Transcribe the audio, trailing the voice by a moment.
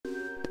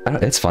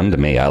It's fun to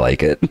me. I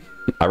like it.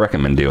 I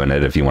recommend doing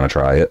it if you want to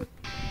try it.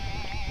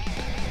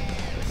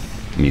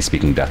 Me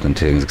speaking death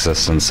into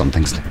existence, some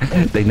things,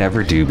 they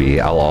never do be.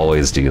 I'll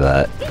always do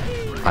that.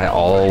 I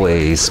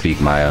always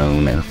speak my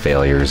own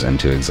failures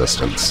into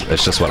existence.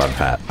 It's just what I've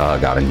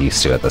gotten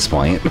used to at this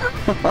point.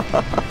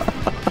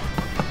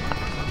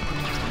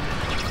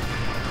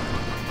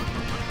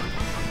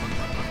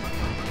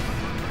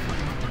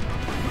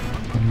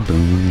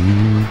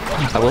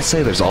 I will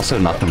say there's also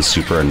nothing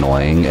super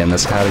annoying in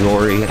this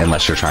category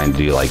unless you're trying to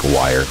do like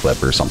wire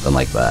clip or something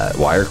like that.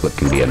 Wire clip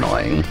can be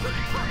annoying.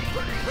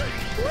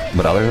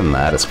 But other than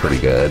that, it's pretty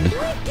good.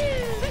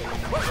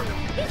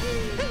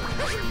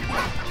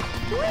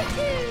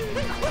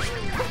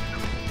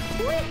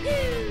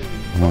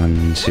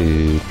 One,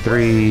 two,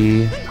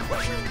 three.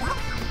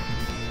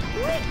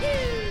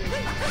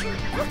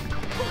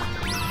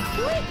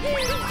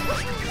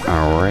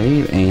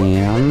 Alright,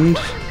 and...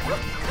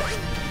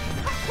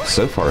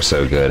 so far,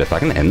 so good. If I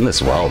can end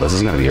this well, this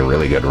is going to be a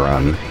really good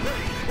run.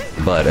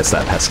 But it's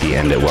that pesky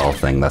end it well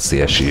thing that's the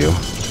issue.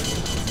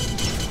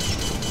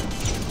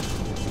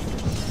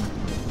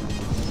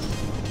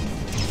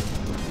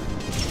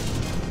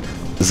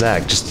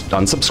 Zach, just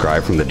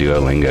unsubscribe from the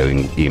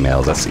Duolingo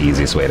emails. That's the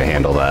easiest way to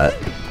handle that.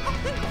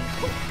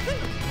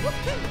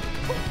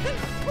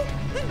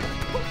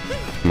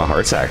 My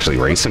heart's actually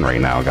racing right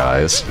now,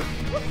 guys.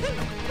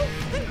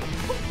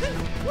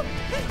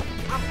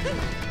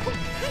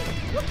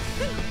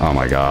 Oh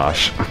my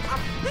gosh.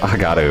 I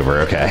got over,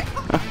 okay.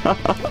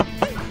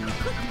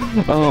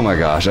 Oh my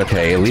gosh,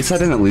 okay, at least I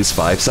didn't lose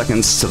 5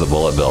 seconds to the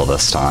bullet bill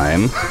this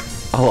time.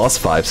 I lost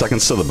 5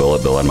 seconds to the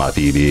bullet bill in my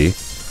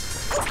PB.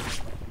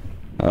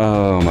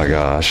 Oh my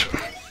gosh.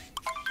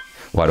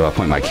 Why do I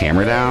point my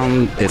camera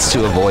down? It's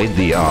to avoid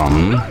the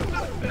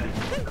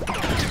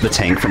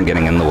tank from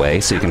getting in the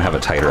way, so you can have a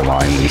tighter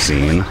line than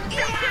seen.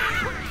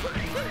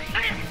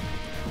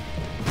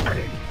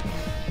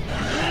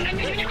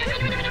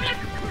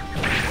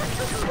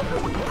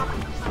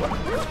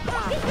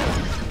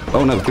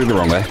 Oh no, through the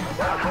wrong way.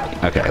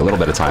 Okay, a little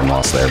bit of time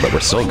lost there, but we're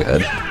still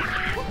good.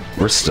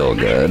 We're still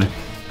good.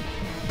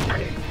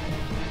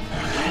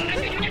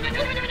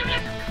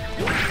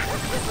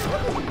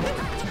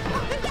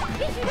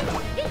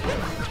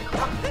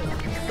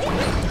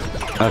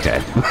 Okay,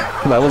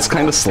 that was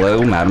kind of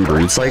slow, Madam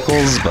Brood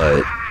cycles,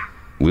 but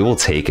we will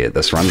take it.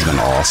 This run's been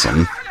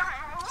awesome.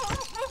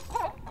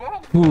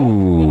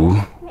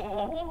 Ooh.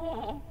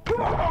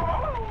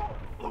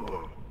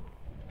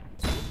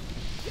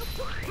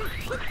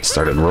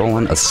 Started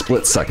rolling a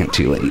split second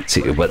too late,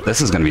 too, but this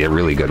is going to be a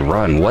really good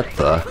run. What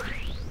the?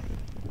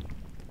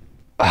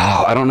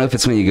 Oh, I don't know if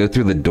it's when you go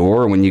through the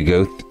door or when you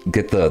go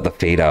get the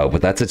fade out,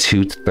 but that's a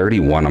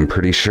 231, I'm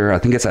pretty sure. I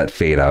think it's at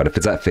fade out. If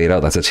it's at fade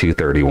out, that's a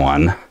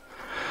 231.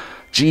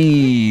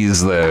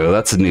 Jeez, though,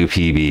 that's a new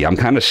PB. I'm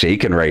kind of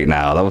shaking right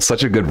now. That was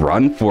such a good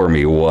run for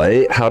me.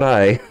 What? How'd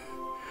I?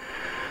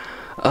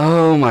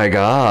 Oh my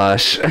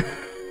gosh.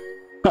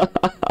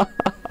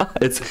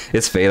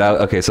 It's fade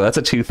out. Okay, so that's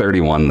a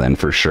 231 then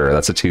for sure.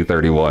 That's a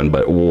 231,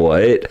 but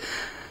what?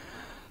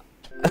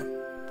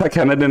 I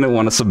kind of didn't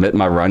want to submit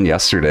my run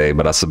yesterday,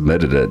 but I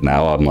submitted it.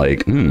 Now I'm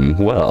like,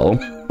 well.